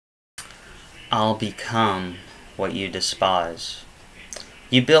I'll become what you despise.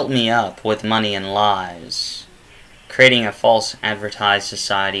 You built me up with money and lies, creating a false advertised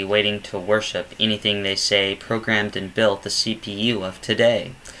society waiting to worship anything they say, programmed and built the CPU of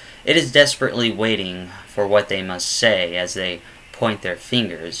today. It is desperately waiting for what they must say as they point their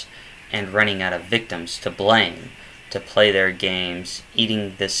fingers and running out of victims to blame, to play their games,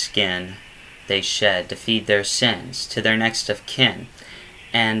 eating the skin they shed to feed their sins to their next of kin.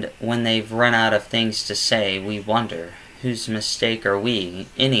 And when they've run out of things to say, we wonder, whose mistake are we,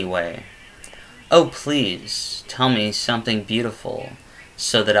 anyway? Oh, please, tell me something beautiful,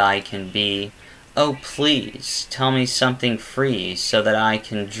 so that I can be. Oh, please, tell me something free, so that I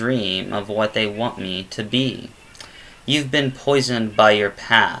can dream of what they want me to be. You've been poisoned by your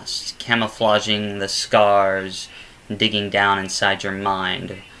past, camouflaging the scars, digging down inside your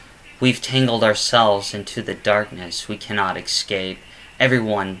mind. We've tangled ourselves into the darkness we cannot escape.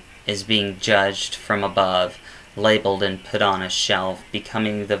 Everyone is being judged from above, labeled and put on a shelf,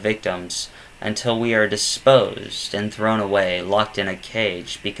 becoming the victims until we are disposed and thrown away, locked in a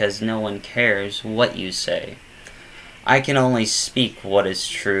cage, because no one cares what you say. I can only speak what is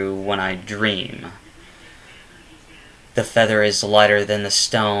true when I dream. The feather is lighter than the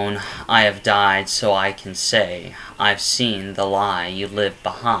stone. I have died so I can say I've seen the lie you live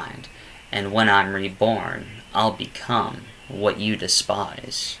behind, and when I'm reborn, I'll become what you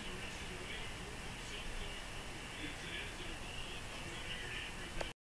despise.